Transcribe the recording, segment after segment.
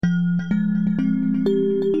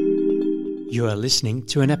You are listening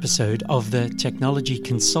to an episode of the Technology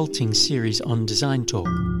Consulting series on Design Talk.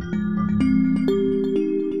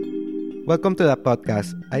 Welcome to the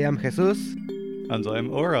podcast. I am Jesus. And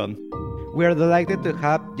I'm Oran. We are delighted to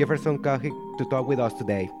have Jefferson Kauhig to talk with us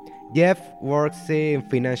today. Jeff works in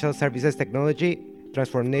financial services technology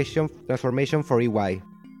transformation for EY.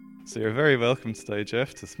 So you're very welcome today,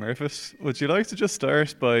 Jeff, to Smurfit. Would you like to just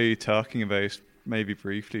start by talking about, maybe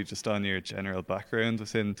briefly, just on your general background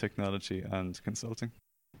within technology and consulting?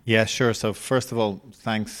 Yeah, sure. So first of all,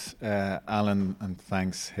 thanks, Alan, and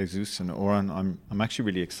thanks, Jesus and Oran. I'm actually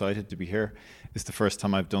really excited to be here. It's the first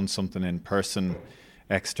time I've done something in person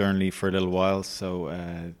externally for a little while. So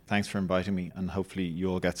thanks for inviting me, and hopefully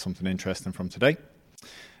you'll get something interesting from today.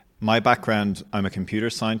 My background, I'm a computer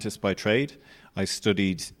scientist by trade. I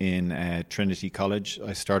studied in Trinity College.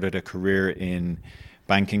 I started a career in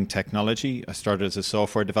banking technology. I started as a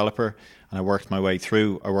software developer and I worked my way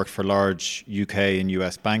through. I worked for large UK and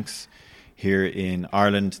US banks here in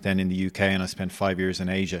Ireland, then in the UK, and I spent 5 years in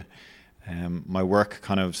Asia. My work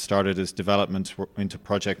kind of started as development into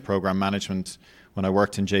project program management. When I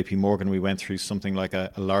worked in JP Morgan, we went through something like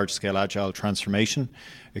a large-scale agile transformation,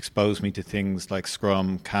 exposed me to things like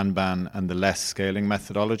Scrum, Kanban, and the LESS scaling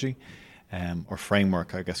methodology, or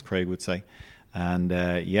framework, I guess Craig would say. And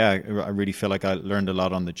I really feel like I learned a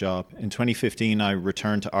lot on the job. In 2015, I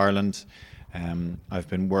returned to Ireland. I've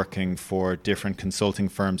been working for different consulting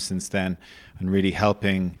firms since then and really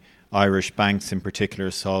helping Irish banks in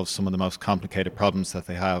particular solve some of the most complicated problems that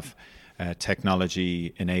they have,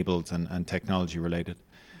 technology enabled and technology related.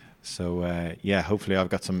 So hopefully I've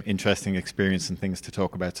got some interesting experience and things to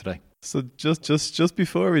talk about today. So just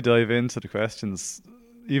before we dive into the questions,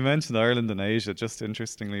 you mentioned Ireland and Asia. Just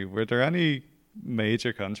interestingly, were there any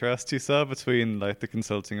major contrasts you saw between like the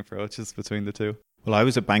consulting approaches between the two? Well, I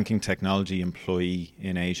was a banking technology employee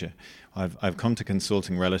in Asia. I've come to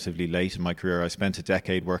consulting relatively late in my career. I spent a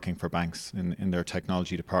decade working for banks in their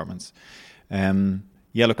technology departments.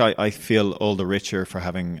 I feel all the richer for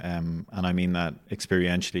having, and I mean that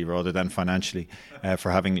experientially rather than financially,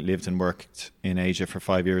 for having lived and worked in Asia for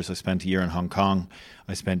 5 years. I spent a year in Hong Kong.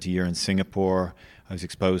 I spent a year in Singapore. I was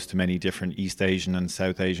exposed to many different East Asian and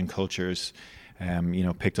South Asian cultures.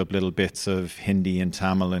 Picked up little bits of Hindi and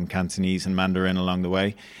Tamil and Cantonese and Mandarin along the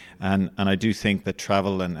way. And I do think that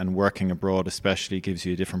travel and working abroad especially gives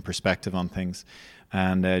you a different perspective on things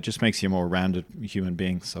and just makes you a more rounded human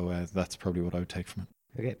being. So that's probably what I would take from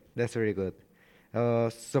it. Okay, that's very good.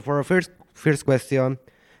 So for our first question,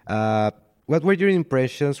 what were your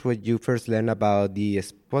impressions when you first learned about the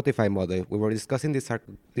Spotify model? We were discussing this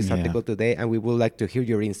article today, and we would like to hear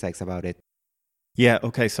your insights about it. Yeah,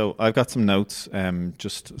 okay, so I've got some notes,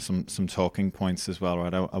 just some talking points as well,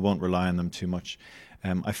 right? I won't rely on them too much.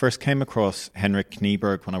 I first came across Henrik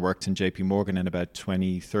Knieberg when I worked in JP Morgan in about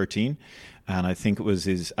 2013, and I think it was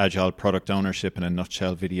his Agile Product Ownership in a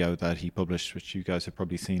Nutshell video that he published, which you guys have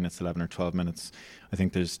probably seen. It's 11 or 12 minutes. I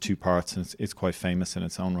think there's 2 parts, and it's quite famous in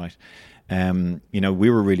its own right. We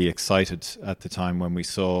were really excited at the time when we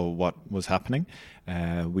saw what was happening.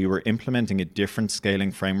 We were implementing a different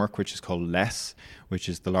scaling framework, which is called LESS, which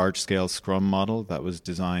is the large-scale Scrum model that was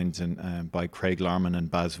designed by Craig Larman and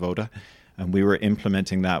Bas Voda. And we were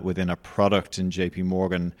implementing that within a product in JP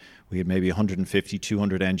Morgan. We had maybe 150,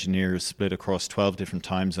 200 engineers split across 12 different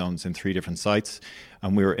time zones in 3 different sites.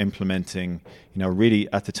 And we were implementing,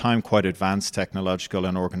 really at the time quite advanced technological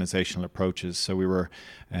and organizational approaches. So we were,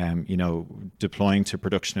 deploying to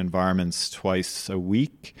production environments twice a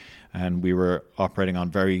week. And we were operating on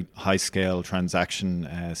very high scale transaction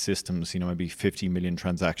systems, maybe 50 million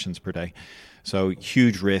transactions per day. So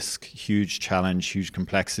huge risk, huge challenge, huge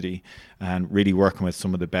complexity, and really working with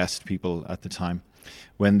some of the best people at the time.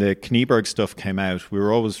 When the Knieberg stuff came out, we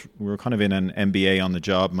were kind of in an MBA on the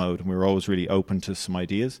job mode, and we were always really open to some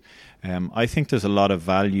ideas. I think there's a lot of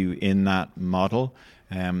value in that model.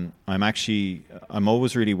 I'm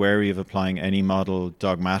always really wary of applying any model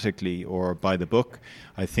dogmatically or by the book.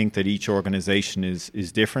 I think that each organization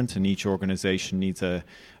is different, and each organization needs a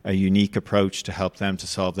unique approach to help them to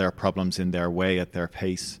solve their problems in their way at their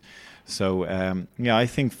pace. So I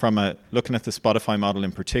think from looking at the Spotify model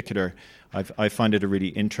in particular, I find it a really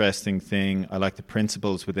interesting thing. I like the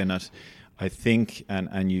principles within it. I think,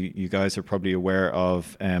 and you guys are probably aware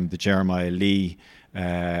of the Jeremiah Lee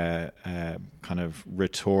kind of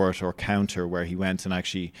retort or counter, where he went and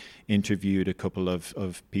actually interviewed a couple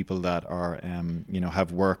of people that are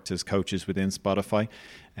have worked as coaches within Spotify.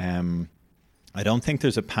 I don't think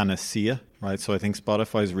there's a panacea right? So I think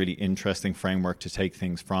Spotify is a really interesting framework to take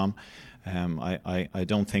things from. I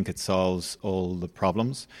don't think it solves all the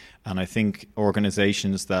problems. And I think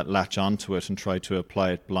organizations that latch onto it and try to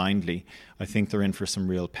apply it blindly, I think they're in for some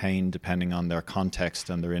real pain depending on their context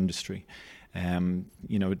and their industry.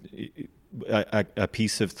 A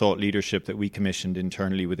piece of thought leadership that we commissioned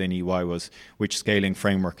internally within EY was which scaling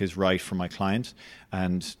framework is right for my client.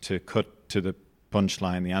 And to cut to the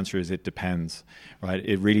punchline, the answer is it depends, right?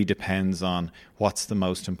 It really depends on what's the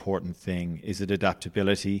most important thing. Is it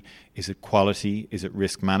adaptability? Is it quality? Is it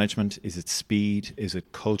risk management? Is it speed? Is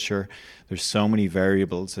it culture? There's so many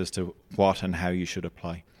variables as to what and how you should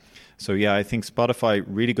apply. So yeah, I think Spotify,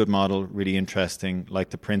 really good model, really interesting, like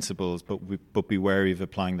the principles, but be wary of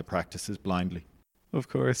applying the practices blindly. Of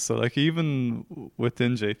course. So like even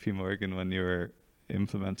within JP Morgan, when you were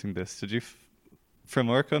implementing this, did you, from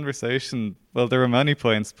our conversation, well, there were many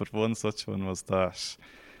points, but one such one was that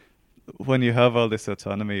when you have all this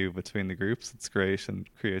autonomy between the groups, it's great and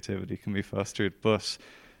creativity can be fostered. But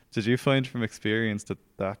did you find from experience that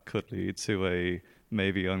that could lead to a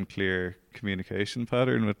maybe unclear communication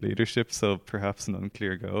pattern with leadership, so perhaps an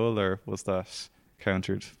unclear goal, or was that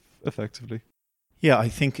countered effectively? Yeah, I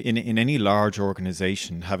think in any large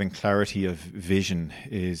organization, having clarity of vision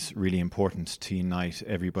is really important to unite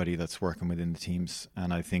everybody that's working within the teams.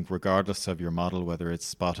 And I think regardless of your model, whether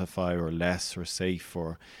it's Spotify or Less or Safe,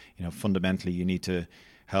 or fundamentally you need to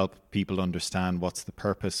help people understand what's the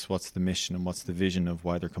purpose, what's the mission, and what's the vision of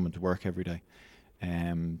why they're coming to work every day.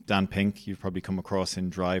 Dan Pink, you've probably come across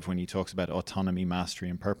in Drive when he talks about autonomy, mastery,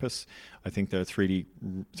 and purpose. I think there are three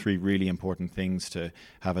really important things to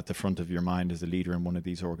have at the front of your mind as a leader in one of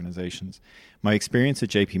these organizations. My experience at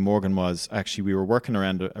JP Morgan was actually we were working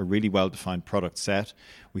around a really well-defined product set.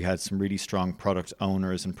 We had some really strong product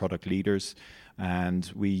owners and product leaders,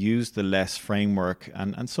 and we used the Less framework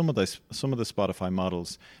and some of the Spotify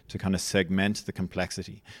models to kind of segment the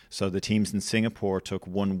complexity. So the teams in Singapore took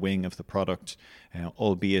one wing of the product,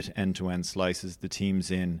 albeit end-to-end slices. The teams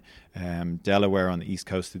in Delaware on the east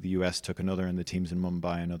coast of the US took another, and the teams in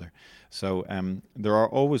Mumbai another. So there are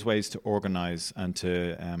always ways to organize and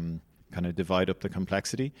to kind of divide up the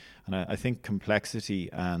complexity. And I think complexity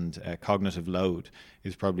and cognitive load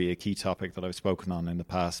is probably a key topic that I've spoken on in the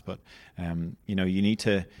past. But you need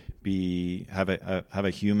to have a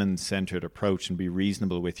human-centered approach and be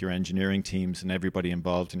reasonable with your engineering teams and everybody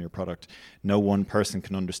involved in your product. No one person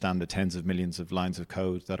can understand the tens of millions of lines of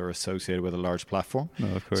code that are associated with a large platform. No,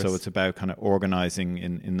 of course. So it's about kind of organizing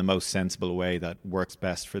in the most sensible way that works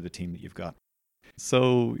best for the team that you've got.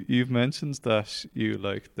 So you've mentioned that you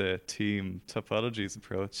like the team topologies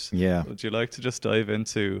approach. Yeah. Would you like to just dive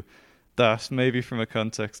into that, maybe from a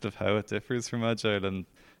context of how it differs from Agile and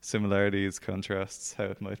similarities, contrasts, how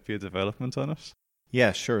it might be a development on it?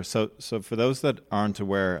 Yeah, sure. So for those that aren't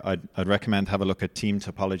aware, I'd recommend have a look at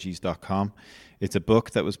teamtopologies.com. It's a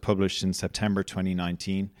book that was published in September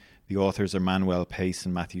 2019. The authors are Manuel Pace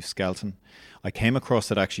and Matthew Skelton. I came across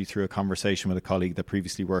it actually through a conversation with a colleague that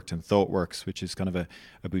previously worked in ThoughtWorks, which is kind of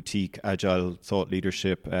a boutique agile thought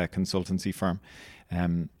leadership consultancy firm.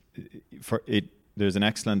 There's an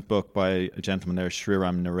excellent book by a gentleman there,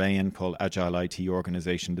 Sriram Narayan, called Agile IT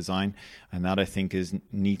Organization Design, and that I think is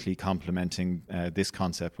neatly complementing this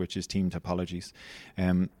concept, which is team topologies.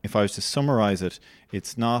 If I was to summarize it,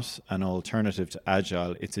 it's not an alternative to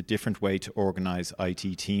Agile, it's a different way to organize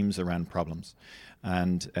IT teams around problems.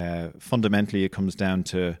 And fundamentally, it comes down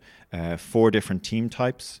to 4 different team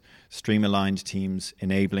types: stream-aligned teams,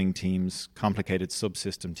 enabling teams, complicated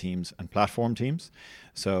subsystem teams, and platform teams.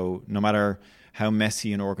 So no matter how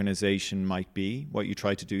messy an organization might be, what you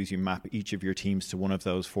try to do is you map each of your teams to one of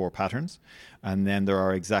those 4 patterns. And then there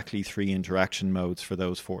are exactly 3 interaction modes for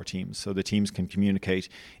those 4 teams. So the teams can communicate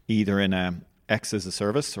either in a X as a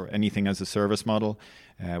service or anything as a service model,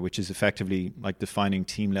 which is effectively like defining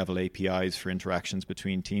team level APIs for interactions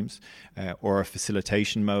between teams, or a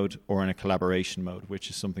facilitation mode, or in a collaboration mode, which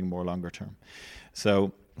is something more longer term.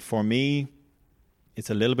 So for me, it's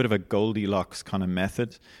a little bit of a Goldilocks kind of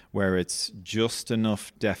method where it's just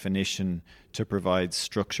enough definition to provide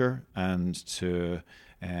structure and to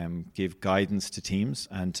give guidance to teams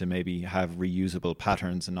and to maybe have reusable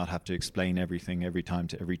patterns and not have to explain everything every time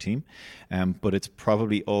to every team. But it's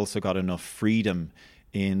probably also got enough freedom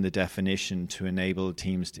in the definition to enable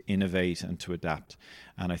teams to innovate and to adapt.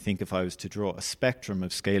 And I think if I was to draw a spectrum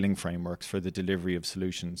of scaling frameworks for the delivery of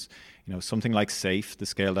solutions, Something like SAFe, the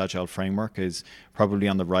Scaled Agile Framework, is probably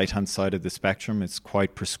on the right-hand side of the spectrum. It's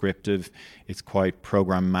quite prescriptive. It's quite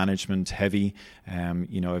program management heavy.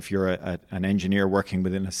 If you're an engineer working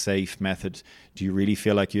within a SAFe method, do you really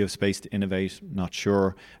feel like you have space to innovate? Not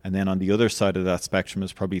sure. And then on the other side of that spectrum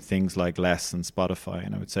is probably things like Less and Spotify.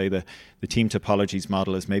 And I would say the team topologies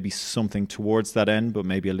model is maybe something towards that end, but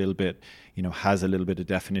maybe a little bit, has a little bit of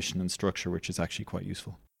definition and structure, which is actually quite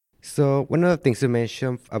useful. So one of the things you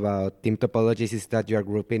mentioned about team topologies is that you are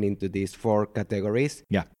grouping into these 4 categories.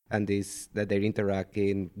 Yeah. And that they interact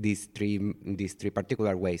in these three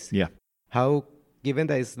particular ways. Yeah. How, given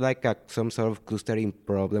that it's like some sort of clustering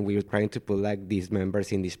problem, we're trying to put like these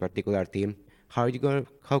members in this particular team, how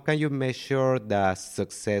can you measure the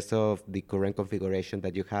success of the current configuration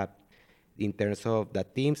that you have in terms of the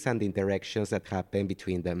teams and the interactions that happen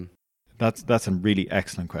between them? That's a really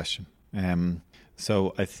excellent question.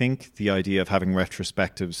 So I think the idea of having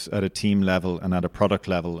retrospectives at a team level and at a product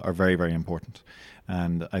level are very, very important.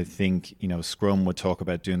 And I think, Scrum would talk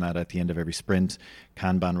about doing that at the end of every sprint.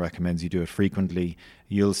 Kanban recommends you do it frequently.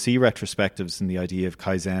 You'll see retrospectives in the idea of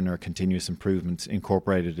Kaizen or continuous improvement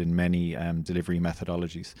incorporated in many delivery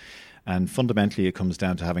methodologies. And fundamentally, it comes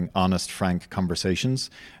down to having honest, frank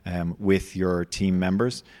conversations with your team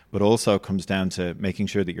members, but also it comes down to making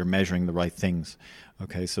sure that you're measuring the right things.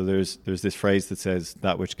 Okay, so there's this phrase that says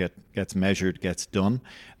that which gets measured gets done.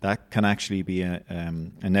 That can actually be a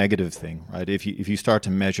negative thing, right? If you start to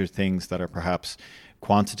measure things that are perhaps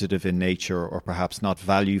quantitative in nature or perhaps not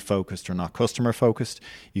value focused or not customer focused,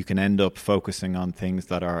 you can end up focusing on things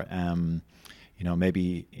that are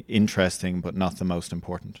maybe interesting, but not the most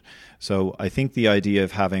important. So I think the idea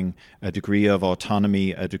of having a degree of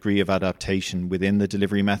autonomy, a degree of adaptation within the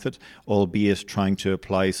delivery method, albeit trying to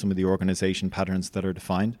apply some of the organization patterns that are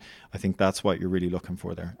defined, I think that's what you're really looking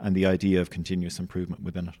for there, and the idea of continuous improvement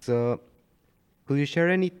within it. So could you share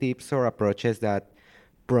any tips or approaches that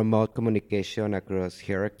promote communication across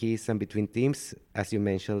hierarchies and between teams? As you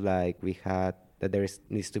mentioned, like that there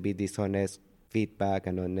needs to be this honest feedback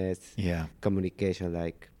and honest communication.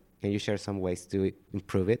 Like, can you share some ways to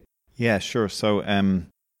improve it? Yeah, sure. So,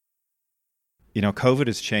 COVID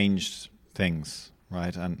has changed things,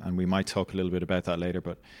 right? And we might talk a little bit about that later.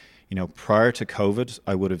 But, prior to COVID,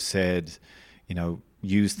 I would have said,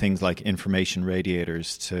 use things like information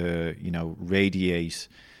radiators to, radiate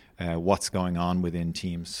what's going on within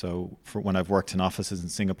teams. So for when I've worked in offices in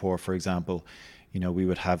Singapore, for example, we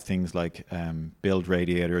would have things like build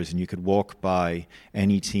radiators, and you could walk by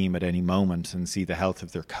any team at any moment and see the health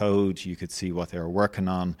of their code. You could see what they were working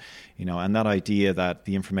on, and that idea that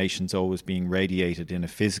the information's always being radiated in a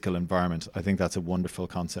physical environment, I think that's a wonderful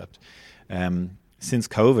concept. Since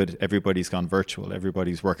COVID, everybody's gone virtual.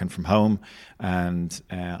 Everybody's working from home, and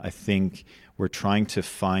I think we're trying to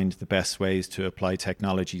find the best ways to apply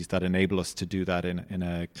technologies that enable us to do that in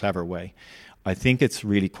a clever way. I think it's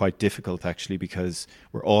really quite difficult, actually, because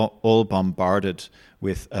we're all bombarded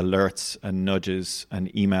with alerts and nudges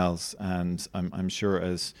and emails. And I'm sure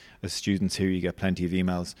as students here, you get plenty of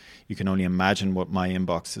emails. You can only imagine what my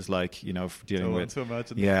inbox is like, for dealing with. To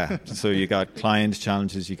imagine. Yeah. So you got client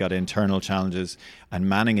challenges, you got internal challenges, and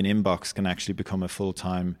manning an inbox can actually become a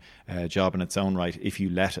full-time job in its own right if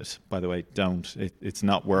you let it. By the way, don't. It's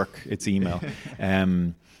not work, it's email.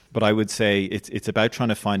 But I would say it's about trying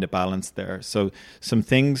to find a balance there. So some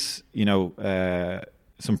things,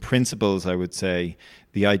 some principles, I would say,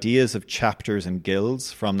 the ideas of chapters and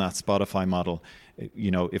guilds from that Spotify model,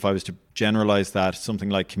 if I was to generalize that, something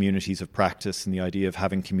like communities of practice and the idea of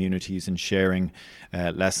having communities and sharing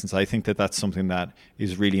lessons, I think that that's something that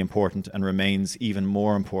is really important and remains even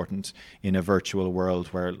more important in a virtual world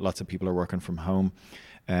where lots of people are working from home.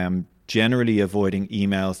 Generally avoiding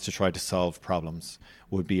emails to try to solve problems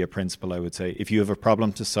would be a principle, I would say. If you have a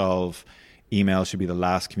problem to solve, email should be the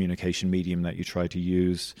last communication medium that you try to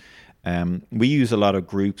use. We use a lot of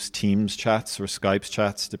groups, Teams chats or Skype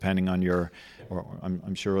chats, depending on or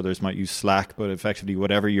I'm sure others might use Slack, but effectively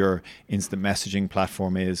whatever your instant messaging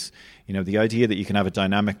platform is, the idea that you can have a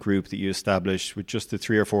dynamic group that you establish with just the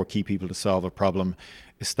 3 or 4 key people to solve a problem,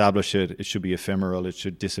 establish it, it should be ephemeral, it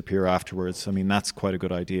should disappear afterwards. I mean, that's quite a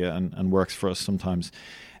good idea and works for us sometimes.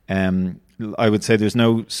 I would say there's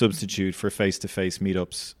no substitute for face-to-face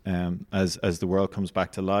meetups as the world comes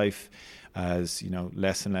back to life. As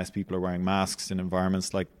less and less people are wearing masks in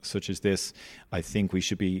environments such as this, I think we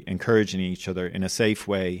should be encouraging each other in a safe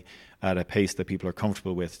way at a pace that people are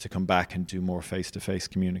comfortable with to come back and do more face-to-face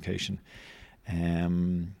communication.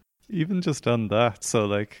 Even just on that,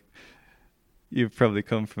 so you've probably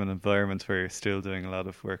come from an environment where you're still doing a lot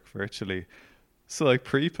of work virtually. So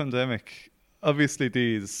pre-pandemic, obviously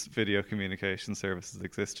these video communication services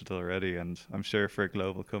existed already, and I'm sure for a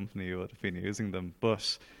global company you would have been using them.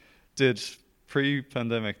 But did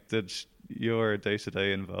pre-pandemic, did your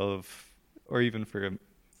day-to-day involve, or even for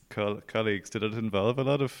colleagues, did it involve a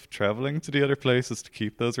lot of traveling to the other places to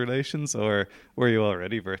keep those relations, or were you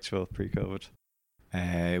already virtual pre-COVID?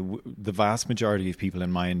 The vast majority of people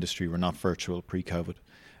in my industry were not virtual pre-COVID.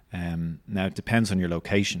 Now, it depends on your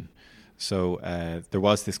location. So there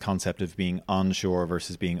was this concept of being onshore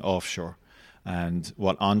versus being offshore. And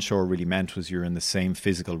what onshore really meant was you're in the same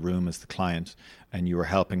physical room as the client and you were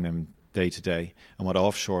helping them day to day. And what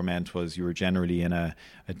offshore meant was you were generally in a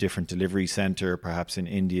different delivery center, perhaps in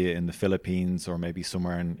India, in the Philippines, or maybe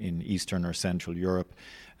somewhere in Eastern or Central Europe.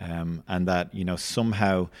 And that,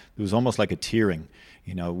 somehow there was almost like a tiering,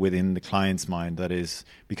 within the client's mind. That is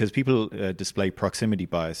because people display proximity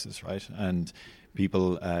biases, right? And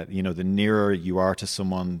people, the nearer you are to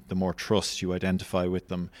someone, the more trust you identify with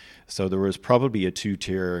them. So there was probably a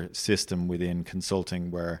two-tier system within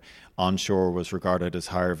consulting where onshore was regarded as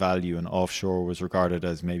higher value and offshore was regarded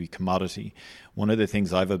as maybe commodity. One of the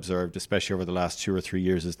things I've observed, especially over the last 2 or 3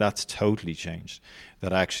 years, is that's totally changed.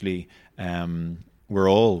 That actually we're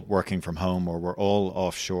all working from home, or we're all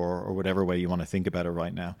offshore, or whatever way you want to think about it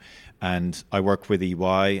right now. And I work with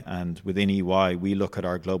EY, and within EY, we look at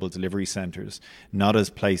our global delivery centers, not as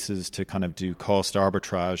places to kind of do cost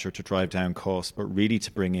arbitrage or to drive down costs, but really to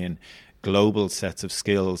bring in global sets of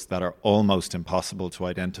skills that are almost impossible to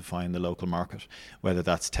identify in the local market, whether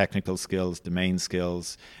that's technical skills, domain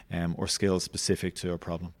skills, or skills specific to a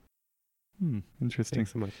problem. Interesting.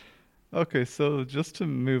 Thanks so much. Okay, so just to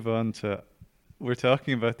move on to, we're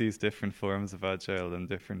talking about these different forms of agile and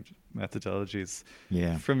different methodologies.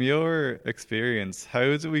 Yeah. From your experience,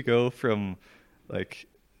 how do we go from like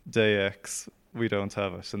day X, we don't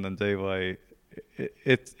have it, and then day Y,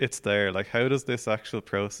 it's there? Like, how does this actual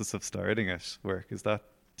process of starting it work? Is that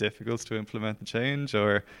difficult to implement the change,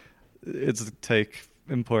 or does it take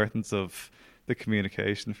importance of the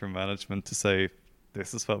communication from management to say,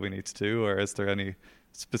 this is what we need to do, or is there any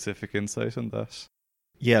specific insight on that?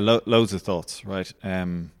 Yeah, loads of thoughts, right?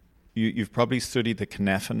 You've probably studied the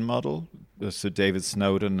Cynefin model, so David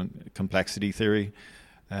Snowden, complexity theory,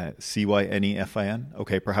 Cynefin.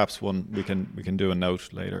 Okay, perhaps one we can do a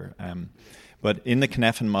note later. But in the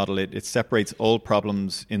Cynefin model, it separates all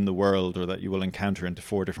problems in the world, or that you will encounter, into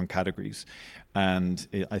 4 different categories. And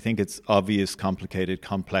I think it's obvious, complicated,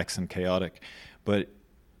 complex, and chaotic. But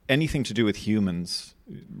anything to do with humans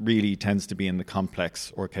really tends to be in the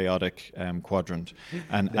complex or chaotic quadrant.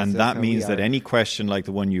 And that means that any question like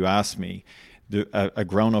the one you asked me, a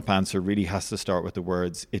grown-up answer really has to start with the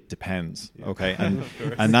words, it depends, okay?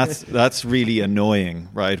 And that's really annoying,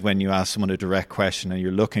 right, when you ask someone a direct question and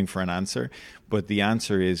you're looking for an answer, but the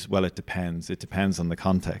answer is, well, it depends. It depends on the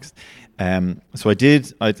context. So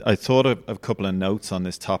I thought of a couple of notes on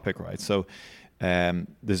this topic, right? So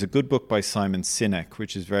there's a good book by Simon Sinek,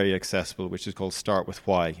 which is very accessible, which is called Start With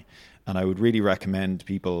Why. And I would really recommend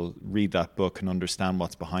people read that book and understand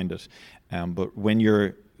what's behind it. But when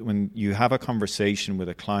you have a conversation with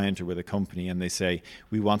a client or with a company and they say,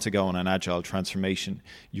 we want to go on an agile transformation,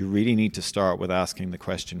 you really need to start with asking the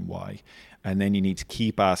question why. And then you need to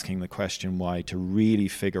keep asking the question why to really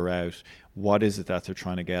figure out what is it that they're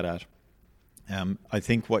trying to get at. I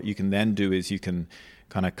think what you can then do is you can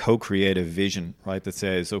kind of co-create a vision, right, that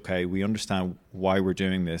says, okay, we understand why we're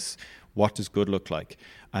doing this. What does good look like?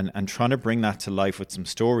 And trying to bring that to life with some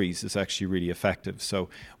stories is actually really effective. So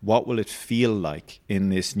what will it feel like in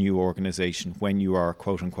this new organization when you are,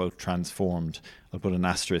 quote unquote, transformed? I'll put an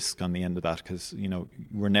asterisk on the end of that because,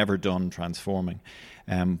 we're never done transforming.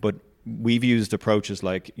 But we've used approaches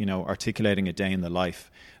like, articulating a day in the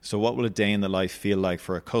life. So what will a day in the life feel like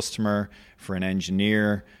for a customer, for an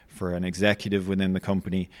engineer, for an executive within the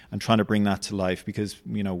company, and trying to bring that to life because,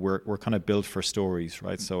 we're kind of built for stories,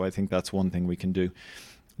 right? So I think that's one thing we can do.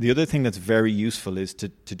 The other thing that's very useful is to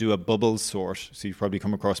do a bubble sort. So you've probably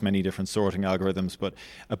come across many different sorting algorithms, but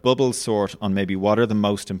a bubble sort on maybe what are the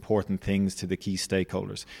most important things to the key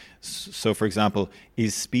stakeholders. So for example,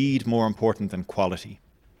 is speed more important than quality?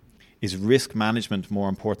 Is risk management more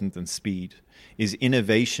important than speed? Is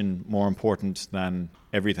innovation more important than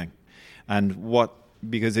everything?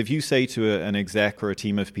 Because if you say to an exec or a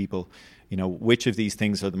team of people, which of these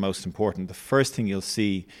things are the most important, the first thing you'll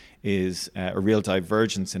see is a real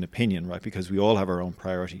divergence in opinion, right? Because we all have our own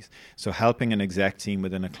priorities. So helping an exec team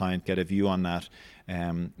within a client get a view on that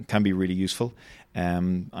can be really useful.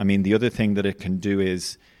 The other thing that it can do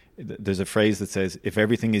is there's a phrase that says, if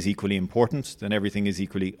everything is equally important, then everything is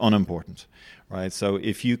equally unimportant, right? So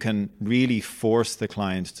if you can really force the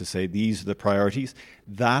client to say, these are the priorities,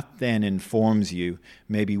 that then informs you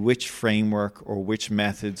maybe which framework or which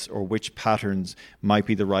methods or which patterns might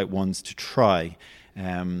be the right ones to try.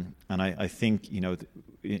 And I think,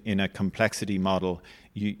 in a complexity model,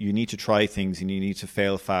 you need to try things and you need to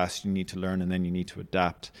fail fast, you need to learn, and then you need to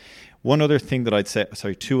adapt. Two other things that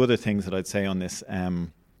I'd say on this.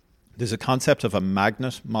 There's a concept of a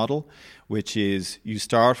magnet model, which is you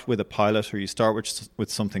start with a pilot or you start with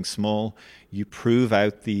something small, you prove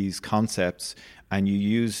out these concepts, and you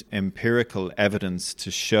use empirical evidence to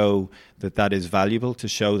show that that is valuable, to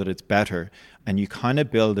show that it's better, and you kind of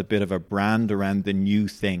build a bit of a brand around the new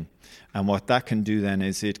thing. And what that can do then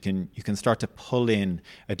is you can start to pull in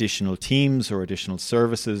additional teams or additional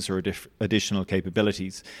services or additional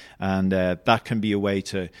capabilities, and that can be a way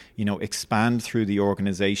to expand through the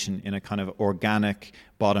organization in a kind of organic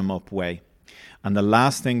bottom-up way. And the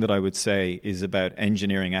last thing that I would say is about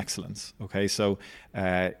engineering excellence. Okay, so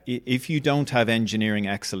if you don't have engineering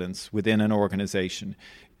excellence within an organization,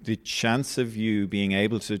 the chance of you being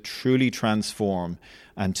able to truly transform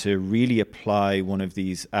and to really apply one of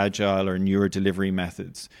these agile or newer delivery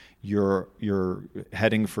methods, you're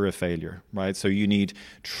heading for a failure, right? So you need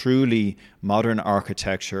truly modern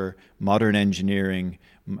architecture, modern engineering,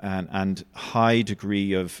 and high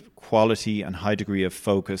degree of quality and high degree of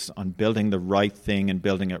focus on building the right thing and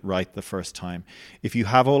building it right the first time. If you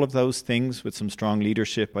have all of those things with some strong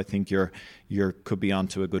leadership, I think you could be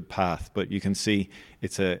onto a good path. But you can see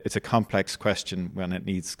it's a complex question when it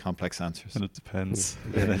needs complex answers. And it depends.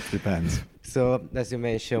 It depends. So, as you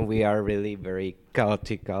mentioned, we are really very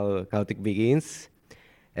chaotic beings.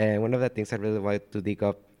 And one of the things I really want to dig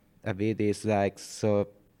up a bit is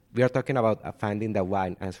we are talking about finding the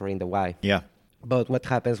why, answering the why. Yeah. But what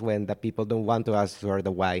happens when the people don't want to answer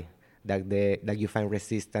the why? That you find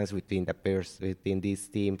resistance between the peers, within these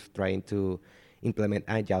teams trying to implement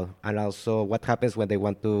Agile? And also, what happens when they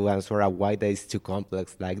want to answer a why that is too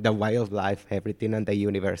complex, like the why of life, everything in the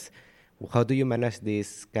universe? How do you manage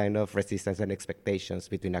this kind of resistance and expectations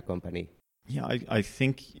between a company? Yeah, I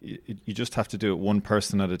think you just have to do it one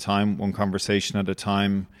person at a time, one conversation at a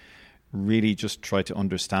time. Really just try to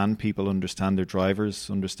understand people, understand their drivers,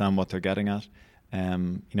 understand what they're getting at.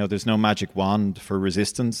 There's no magic wand for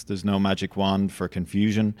resistance. There's no magic wand for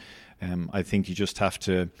confusion. I think you just have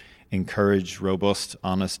to encourage robust,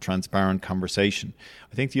 honest, transparent conversation.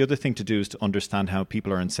 I think the other thing to do is to understand how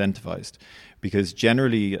people are incentivized, because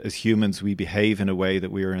generally as humans we behave in a way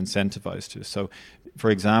that we are incentivized to. So, for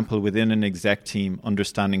example, within an exec team,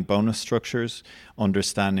 understanding bonus structures,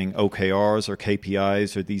 understanding OKRs or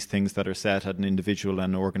KPIs or these things that are set at an individual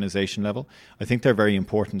and organization level, I think they're very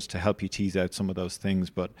important to help you tease out some of those things.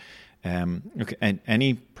 But and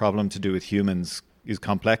any problem to do with humans is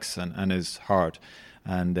complex and is hard.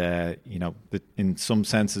 And, in some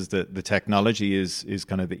senses, the technology is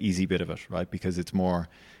kind of the easy bit of it, right? Because it's more,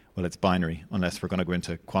 it's binary, unless we're going to go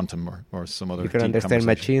into quantum or some other. You can understand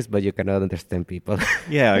machines, but you cannot understand people.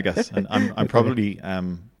 Yeah, I guess. And I'm probably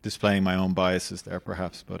displaying my own biases there,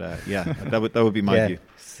 perhaps. But that would be my view.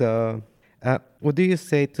 So, what do you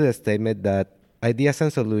say to the statement that ideas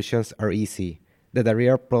and solutions are easy, that the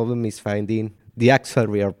real problem is finding the actual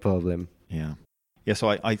real problem? Yeah. Yeah,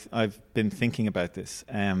 so I've been thinking about this.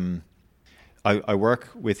 I work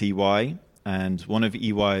with EY, and one of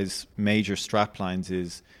EY's major straplines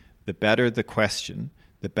is the better the question,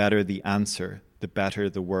 the better the answer, the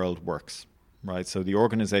better the world works, right? So the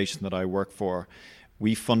organization that I work for,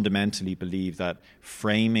 we fundamentally believe that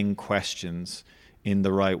framing questions in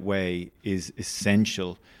the right way is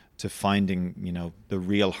essential to finding, the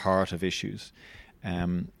real heart of issues.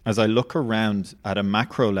 As I look around at a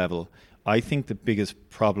macro level, I think the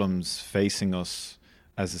biggest problems facing us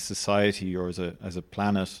as a society or as a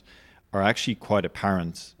planet are actually quite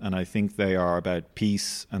apparent, and I think they are about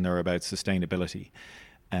peace and they're about sustainability.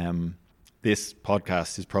 This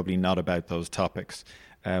podcast is probably not about those topics,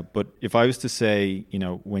 but if I was to say,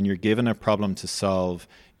 when you're given a problem to solve,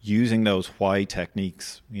 using those why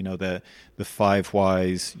techniques, the 5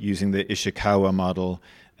 whys, using the Ishikawa model,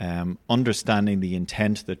 understanding the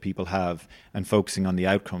intent that people have and focusing on the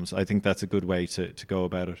outcomes, I think that's a good way to go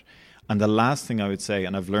about it. And the last thing I would say,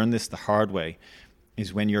 and I've learned this the hard way,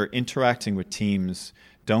 is when you're interacting with teams,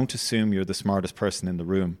 don't assume you're the smartest person in the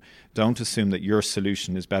room. Don't assume that your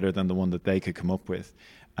solution is better than the one that they could come up with.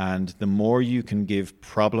 And the more you can give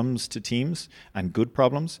problems to teams, and good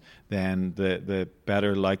problems, then the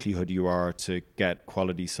better likelihood you are to get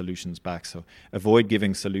quality solutions back. So avoid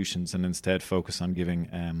giving solutions and instead focus on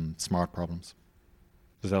giving smart problems.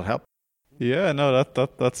 Does that help? Yeah, no,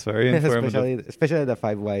 that's very informative. especially the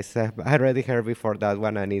 5 whys. I already heard before that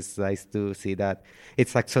one, and it's nice to see that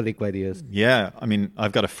it's actually quite used. Yeah, I mean,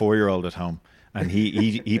 I've got a 4-year-old at home, and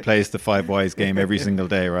he plays the 5 whys game every single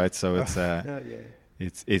day, right? So it's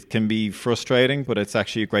it can be frustrating, but it's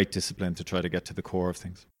actually a great discipline to try to get to the core of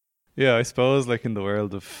things. Yeah, I suppose like in the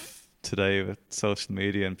world of today with social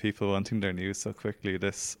media and people wanting their news so quickly,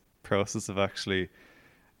 this process of actually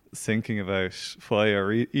thinking about why,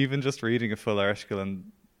 or even just reading a full article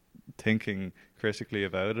and thinking critically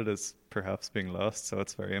about it is perhaps being lost. So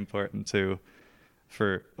it's very important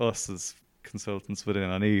for us as consultants within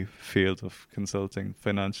any field of consulting,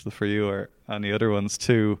 financial for you or any other ones,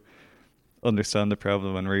 to understand the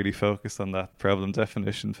problem and really focus on that problem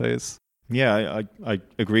definition phase. Yeah, I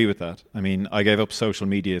agree with that. I mean, I gave up social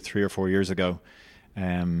media 3 or 4 years ago.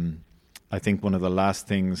 I think one of the last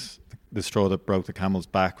things, the straw that broke the camel's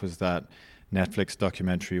back, was that Netflix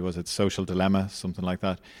documentary. Was it Social Dilemma, something like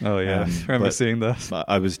that? Oh yeah, I remember seeing that.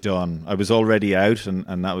 I was done. I was already out,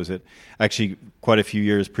 and that was it. Actually, quite a few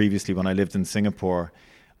years previously, when I lived in Singapore,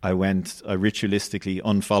 I ritualistically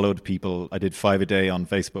unfollowed people. I did 5 a day on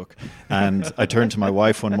Facebook, and I turned to my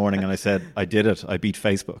wife one morning and I said, I did it. I beat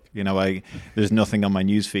Facebook. There's nothing on my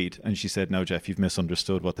news feed. And she said, no, Jeff, you've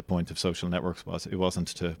misunderstood what the point of social networks was. It wasn't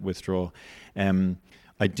to withdraw.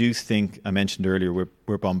 I do think, I mentioned earlier,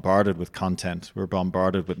 we're bombarded with content. We're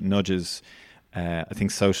bombarded with nudges. I think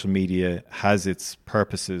social media has its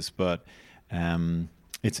purposes, but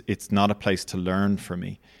it's not a place to learn for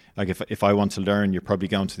me. Like if I want to learn, you're probably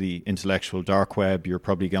going to the intellectual dark web. You're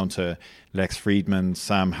probably going to Lex Friedman,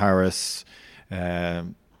 Sam Harris,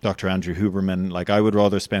 Dr. Andrew Huberman. Like, I would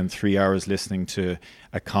rather spend 3 hours listening to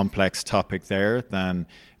a complex topic there than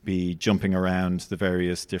be jumping around the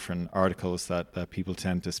various different articles that people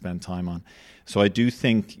tend to spend time on. So I do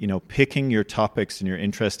think, picking your topics and your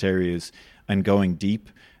interest areas and going deep,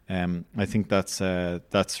 I think that's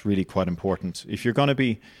really quite important. If you're going to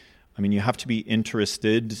be, you have to be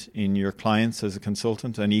interested in your clients as a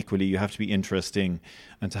consultant, and equally you have to be interesting,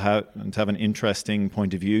 and to have an interesting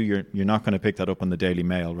point of view. You're not going to pick that up on the Daily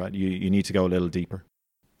Mail, right? You need to go a little deeper.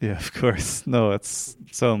 Yeah, of course. No, it's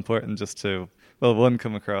so important just to, well, one,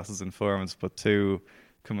 come across as informed, but two,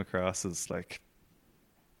 come across as like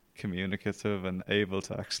communicative and able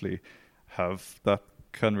to actually have that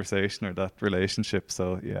conversation or that relationship.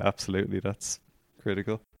 So yeah, absolutely, that's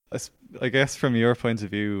critical. I guess from your point of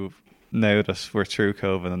view, now that we're through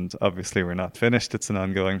COVID and obviously we're not finished, it's an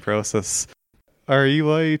ongoing process, are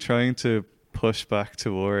EY trying to push back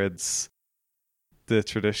towards the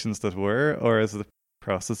traditions that were, or is it a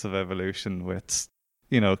process of evolution with,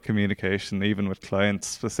 communication, even with clients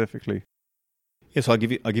specifically? Yes, I'll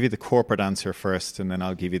give you the corporate answer first, and then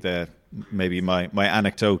I'll give you maybe my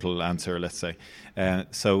anecdotal answer, let's say.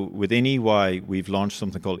 So within EY, we've launched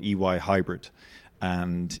something called EY Hybrid.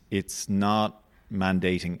 And it's not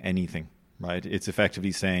mandating anything, right? It's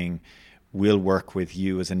effectively saying, we'll work with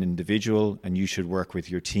you as an individual, and you should work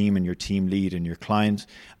with your team and your team lead and your client,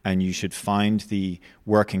 and you should find the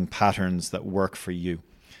working patterns that work for you.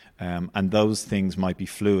 And those things might be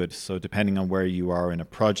fluid. So depending on where you are in a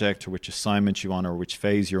project, or which assignment you're on, or which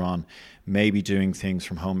phase you're on, maybe doing things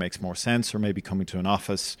from home makes more sense, or maybe coming to an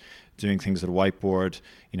office, doing things at a whiteboard,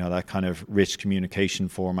 that kind of rich communication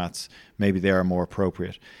formats, maybe they are more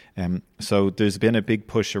appropriate. So there's been a big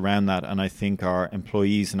push around that, and I think our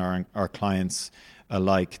employees and our clients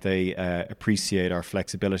alike, they appreciate our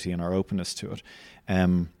flexibility and our openness to it.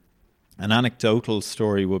 An anecdotal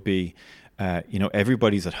story would be,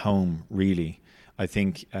 everybody's at home, really. I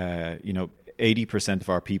think, 80% of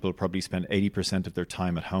our people probably spend 80% of their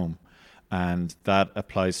time at home. And that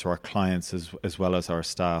applies to our clients as well as our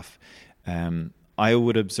staff. I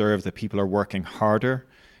would observe that people are working harder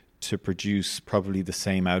to produce probably the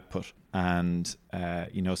same output. And,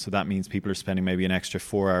 so that means people are spending maybe an extra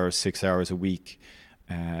 4 hours, 6 hours a week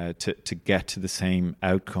to get to the same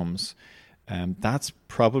outcomes. That's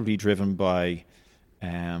probably driven by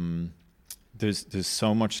there's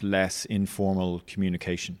so much less informal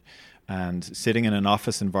communication. And sitting in an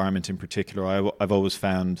office environment in particular, I've always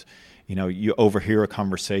found, you overhear a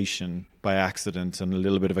conversation by accident and a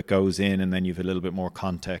little bit of it goes in, and then you have a little bit more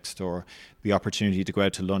context, or the opportunity to go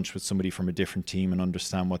out to lunch with somebody from a different team and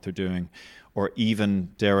understand what they're doing, or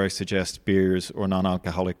even, dare I suggest, beers or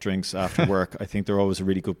non-alcoholic drinks after work. I think they're always a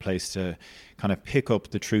really good place to kind of pick up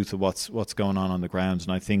the truth of what's going on the ground.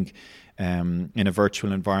 And I think in a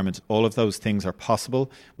virtual environment, all of those things are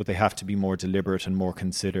possible, but they have to be more deliberate and more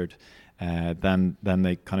considered. than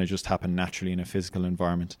they kind of just happen naturally in a physical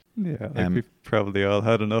environment. Yeah, we probably all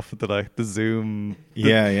had enough of the Zoom,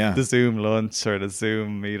 the Zoom lunch or the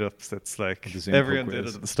Zoom meetups. It's like everyone did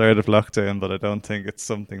it at the start of lockdown, but I don't think it's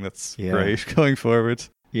something that's great going forward.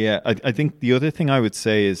 Yeah, I think the other thing I would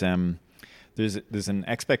say is there's an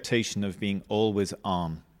expectation of being always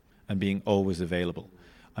on and being always available.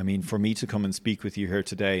 I mean, for me to come and speak with you here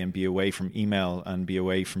today and be away from email and be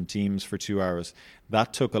away from Teams for 2 hours,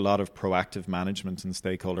 that took a lot of proactive management and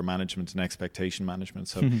stakeholder management and expectation management.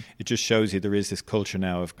 So it just shows you there is this culture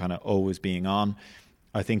now of kind of always being on.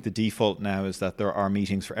 I think the default now is that there are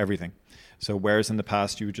meetings for everything. So whereas in the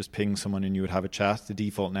past you would just ping someone and you would have a chat, the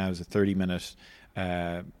default now is a 30-minute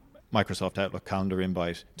Microsoft Outlook calendar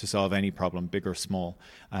invite to solve any problem, big or small.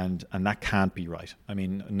 And that can't be right. I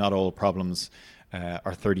mean, not all problems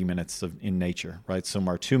are 30 minutes in nature, right? Some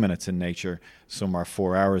are 2 minutes in nature, some are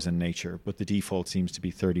 4 hours in nature, but the default seems to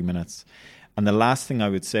be 30 minutes. And the last thing I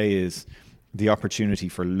would say is the opportunity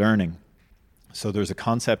for learning. So there's a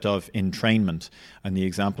concept of entrainment, and the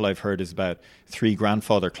example I've heard is about 3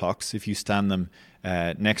 grandfather clocks. If you stand them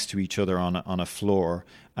next to each other on a floor,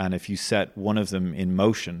 and if you set one of them in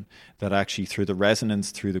motion, that actually through the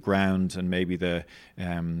resonance through the ground and maybe the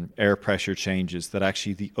air pressure changes, that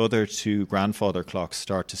actually the other 2 grandfather clocks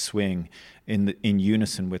start to swing in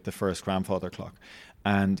unison with the first grandfather clock.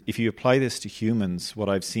 And if you apply this to humans, what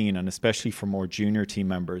I've seen, and especially for more junior team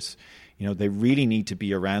members, they really need to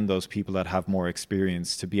be around those people that have more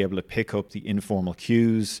experience to be able to pick up the informal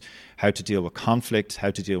cues, how to deal with conflict,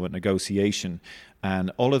 how to deal with negotiation.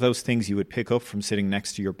 And all of those things you would pick up from sitting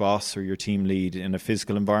next to your boss or your team lead in a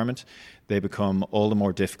physical environment, they become all the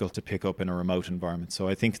more difficult to pick up in a remote environment. So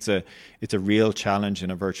I think it's a real challenge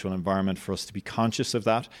in a virtual environment for us to be conscious of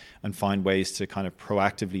that and find ways to kind of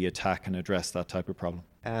proactively attack and address that type of problem.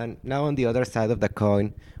 And now on the other side of the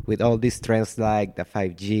coin, with all these trends like the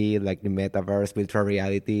 5G, like the metaverse, virtual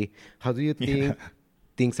reality, how do you think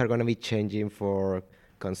things are going to be changing for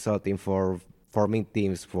consulting, for forming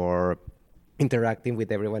teams, for interacting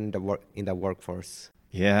with everyone in the workforce?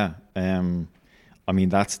 Yeah, I mean,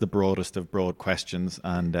 that's the broadest of broad questions.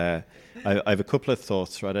 And I have a couple of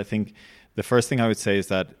thoughts, right? I think the first thing I would say is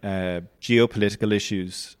that geopolitical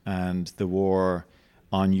issues and the war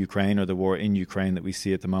on Ukraine or the war in Ukraine that we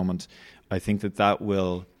see at the moment, I think that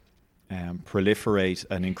will proliferate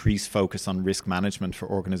an increased focus on risk management for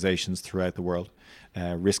organizations throughout the world.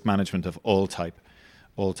 Risk management of all types.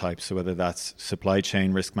 So whether that's supply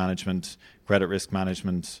chain risk management, credit risk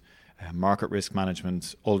management, market risk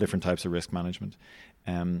management, all different types of risk management.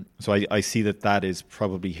 So I see that is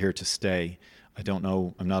probably here to stay. I don't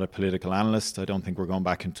know, I'm not a political analyst. I don't think we're going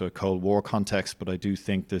back into a Cold War context, but I do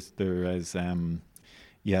think that there is,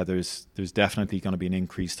 there's definitely going to be an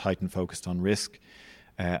increased heightened focus on risk.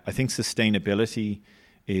 I think sustainability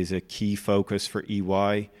is a key focus for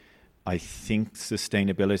EY. I think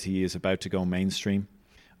sustainability is about to go mainstream.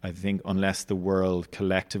 I think unless the world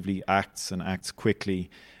collectively acts and acts quickly,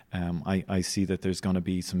 I see that there's going to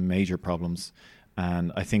be some major problems.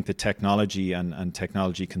 And I think the technology and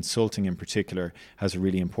technology consulting in particular has a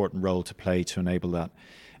really important role to play to enable that.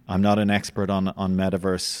 I'm not an expert on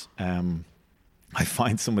metaverse. I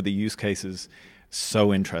find some of the use cases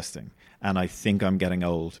so interesting. And I think I'm getting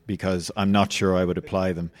old because I'm not sure I would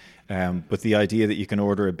apply them. But the idea that you can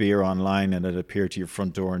order a beer online and it appear to your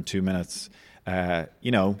front door in 2 minutes, I'll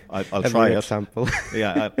try it. Example.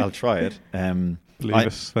 Yeah, I'll try it. Believe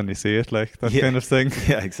it when you see it, like that kind of thing.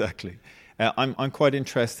 Yeah, exactly. I'm quite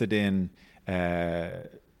interested in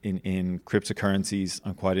cryptocurrencies.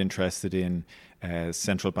 I'm quite interested in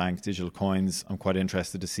central bank digital coins. I'm quite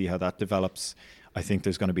interested to see how that develops. I think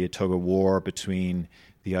there's going to be a tug of war between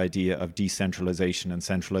the idea of decentralization and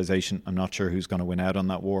centralization. I'm not sure who's going to win out on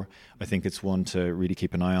that war. I think it's one to really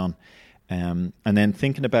keep an eye on. And then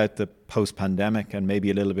thinking about the post-pandemic and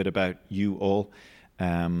maybe a little bit about you all,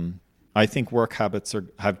 I think work habits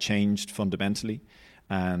have changed fundamentally.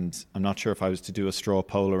 And I'm not sure if I was to do a straw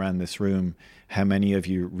poll around this room, how many of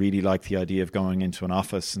you really like the idea of going into an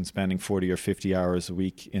office and spending 40 or 50 hours a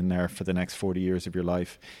week in there for the next 40 years of your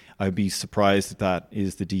life? I'd be surprised that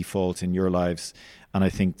is the default in your lives. And I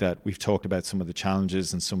think that we've talked about some of the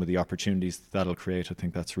challenges and some of the opportunities that'll create. I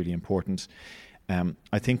think that's really important.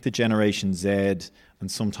 I think the Generation Z,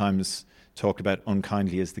 and sometimes talked about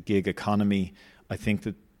unkindly as the gig economy, I think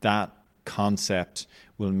that concept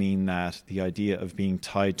will mean that the idea of being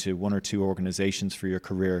tied to one or two organizations for your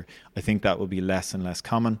career, I think that will be less and less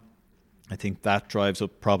common. I think that drives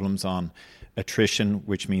up problems on attrition,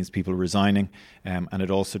 which means people resigning, and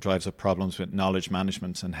it also drives up problems with knowledge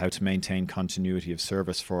management and how to maintain continuity of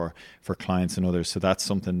service for clients and others. So that's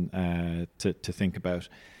something to think about.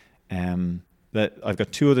 That I've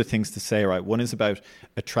got two other things to say, right? One is about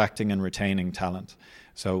attracting and retaining talent.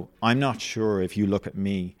 So I'm not sure, if you look at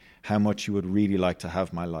me, how much you would really like to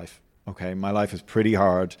have my life. Okay, my life is pretty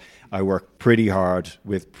hard. I work pretty hard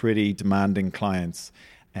with pretty demanding clients.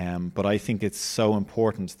 But I think it's so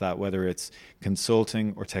important that whether it's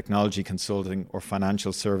consulting or technology consulting or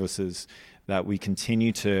financial services, that we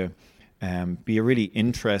continue to be a really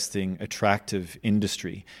interesting, attractive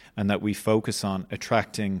industry, and that we focus on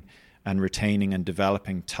attracting and retaining and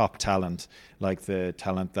developing top talent, like the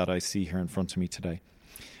talent that I see here in front of me today.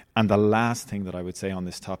 And the last thing that I would say on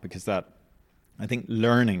this topic is that I think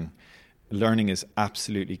learning is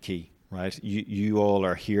absolutely key, right? You all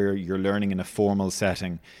are here, you're learning in a formal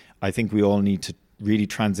setting. I think we all need to really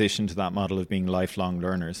transition to that model of being lifelong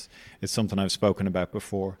learners. It's something I've spoken about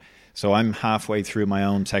before. So I'm halfway through my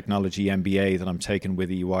own technology MBA that I'm taking with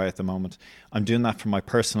EY at the moment. I'm doing that for my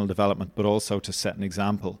personal development, but also to set an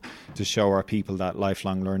example to show our people that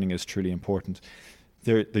lifelong learning is truly important.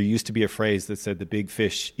 There used to be a phrase that said the big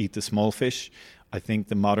fish eat the small fish. I think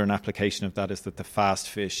the modern application of that is that the fast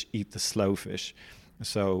fish eat the slow fish.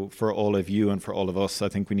 So for all of you and for all of us, I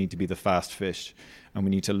think we need to be the fast fish, and we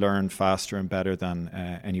need to learn faster and better than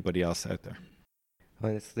anybody else out there.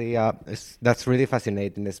 Honestly, that's really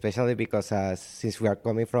fascinating, especially because since we are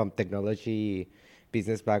coming from technology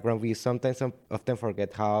business background, we sometimes often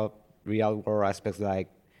forget how real world aspects like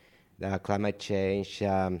climate change,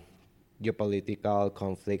 geopolitical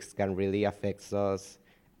conflicts can really affect us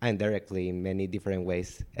indirectly in many different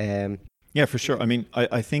ways. Yeah, for sure. I mean,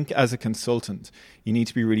 I think as a consultant, you need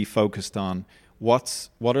to be really focused on what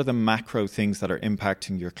are the macro things that are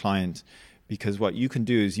impacting your client. Because what you can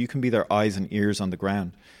do is you can be their eyes and ears on the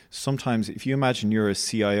ground. Sometimes if you imagine you're a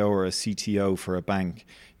CIO or a CTO for a bank,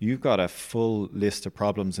 you've got a full list of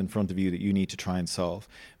problems in front of you that you need to try and solve.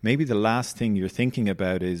 Maybe the last thing you're thinking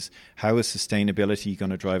about is, how is sustainability going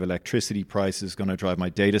to drive electricity prices, going to drive my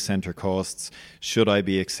data center costs? Should I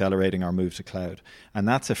be accelerating our move to cloud? And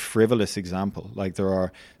that's a frivolous example. Like, there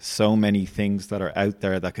are so many things that are out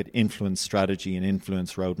there that could influence strategy and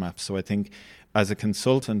influence roadmaps. So I think as a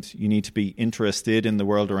consultant, you need to be interested in the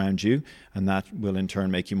world around you, and that will in turn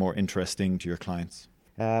make you more interesting to your clients.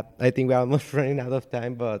 I think we're almost running out of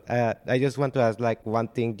time, but I just want to ask one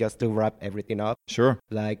thing just to wrap everything up. Sure.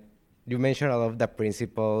 You mentioned all of the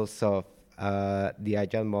principles of the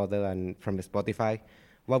Agile model and from Spotify.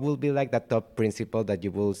 What will be the top principle that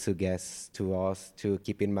you will suggest to us to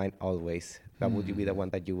keep in mind always? What would be the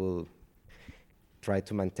one that you will try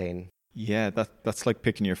to maintain? Yeah, that's like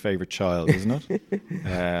picking your favorite child, isn't it?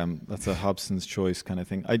 That's a Hobson's choice kind of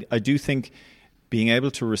thing. I do think being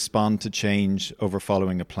able to respond to change over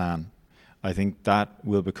following a plan, I think that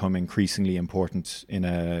will become increasingly important in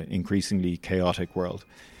an increasingly chaotic world.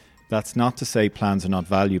 That's not to say plans are not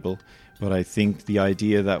valuable, but I think the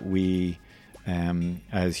idea that we,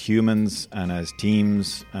 as humans and as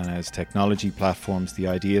teams and as technology platforms, the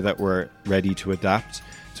idea that we're ready to adapt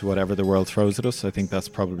to whatever the world throws at us, I think that's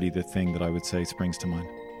probably the thing that I would say springs to mind.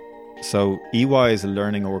 So EY is a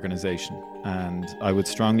learning organization, and I would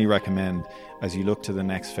strongly recommend, as you look to the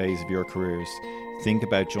next phase of your careers, think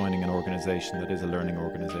about joining an organization that is a learning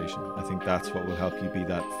organization. I think that's what will help you be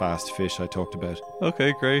that fast fish I talked about.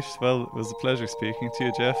 Okay, great. Well, it was a pleasure speaking to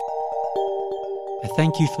you, Jeff.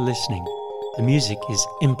 Thank you for listening. The music is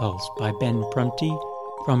Impulse by Ben Prunty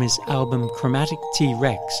from his album Chromatic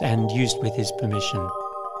T-Rex and used with his permission.